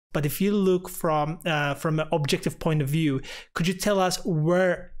But if you look from an objective point of view, could you tell us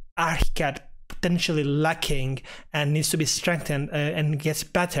where ArchiCAD potentially lacking and needs to be strengthened and gets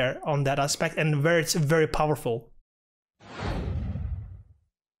better on that aspect, and where it's very powerful?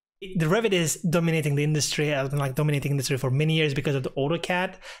 The Revit is dominating the industry, has been like dominating the industry for many years because of the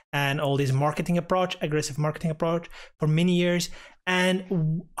AutoCAD and all this marketing approach, aggressive marketing approach for many years.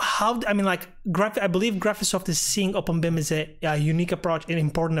 And how, I mean, like, I believe Graphisoft is seeing OpenBIM as a unique approach, an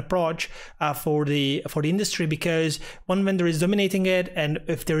important approach for the industry, because one vendor is dominating it, and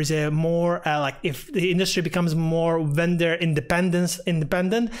if there is a more like if the industry becomes more vendor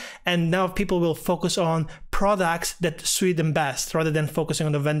independent, and now people will focus on products that suit them best rather than focusing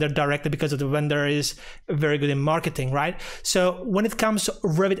on the vendor directly because of the vendor is very good in marketing, right? So when it comes to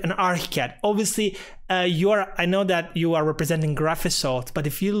Revit and ArchiCAD, obviously I know that you are representing Graphisoft, but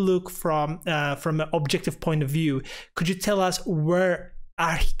if you look from an objective point of view, could you tell us where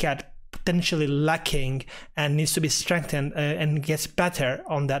ArchiCAD potentially lacking and needs to be strengthened and gets better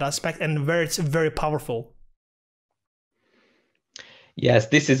on that aspect, and where it's very powerful? Yes,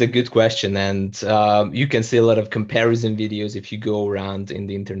 this is a good question, and you can see a lot of comparison videos if you go around in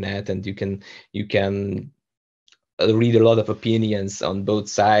the internet, and you can read a lot of opinions on both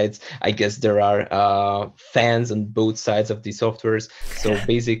sides. I guess there are fans on both sides of the softwares. So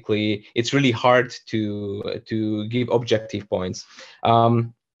basically, it's really hard to give objective points.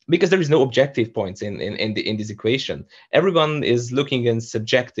 Because there is no objective points in this equation. Everyone is looking in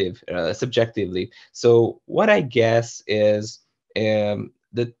subjectively. So what I guess is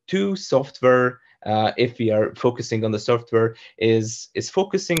the two software, if we are focusing on the software, is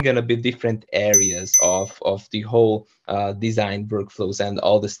focusing on a bit different areas of the whole design workflows and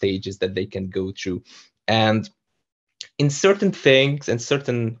all the stages that they can go through. And in certain things and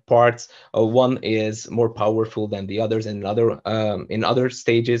certain parts, one is more powerful than the others, and in other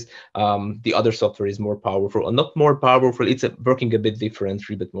stages, the other software is more powerful, or not more powerful. It's working a bit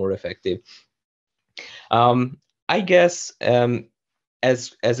differently, but more effective. I guess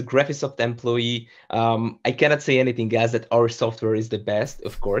as a Graphisoft employee, I cannot say anything else that our software is the best,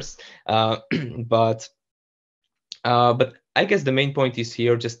 of course, but I guess the main point is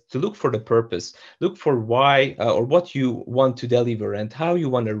here just to look for the purpose, look for why or what you want to deliver and how you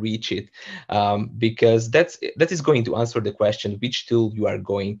want to reach it, because that is going to answer the question which tool you are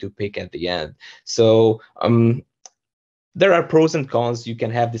going to pick at the end. So there are pros and cons. You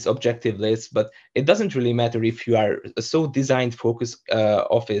can have this objective list, but it doesn't really matter if you are a so design focused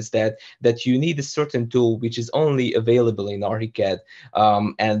office that you need a certain tool which is only available in ArchiCAD,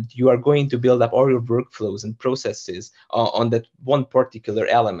 and you are going to build up all your workflows and processes on that one particular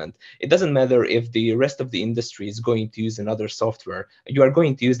element. It doesn't matter if the rest of the industry is going to use another software. You are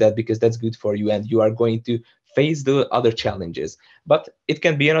going to use that because that's good for you, and you are going to face the other challenges. But it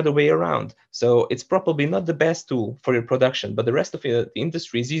can be another way around. So it's probably not the best tool for your production, but the rest of the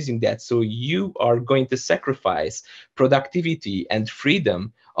industry is using that. So you are going to sacrifice productivity and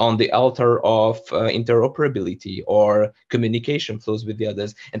freedom on the altar of interoperability or communication flows with the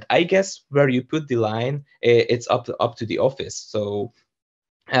others. And I guess where you put the line, it's up to the office. So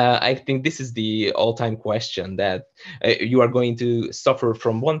I think this is the all-time question, that you are going to suffer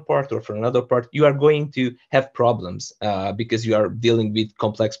from one part or from another part. You are going to have problems because you are dealing with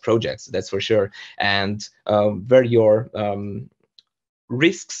complex projects, that's for sure. And where your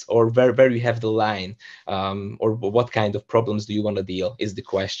risks, or where you have the line, or what kind of problems do you want to deal, is the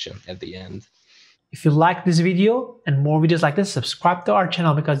question at the end. If you like this video and more videos like this, subscribe to our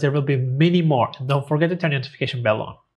channel because there will be many more. And don't forget to turn the notification bell on.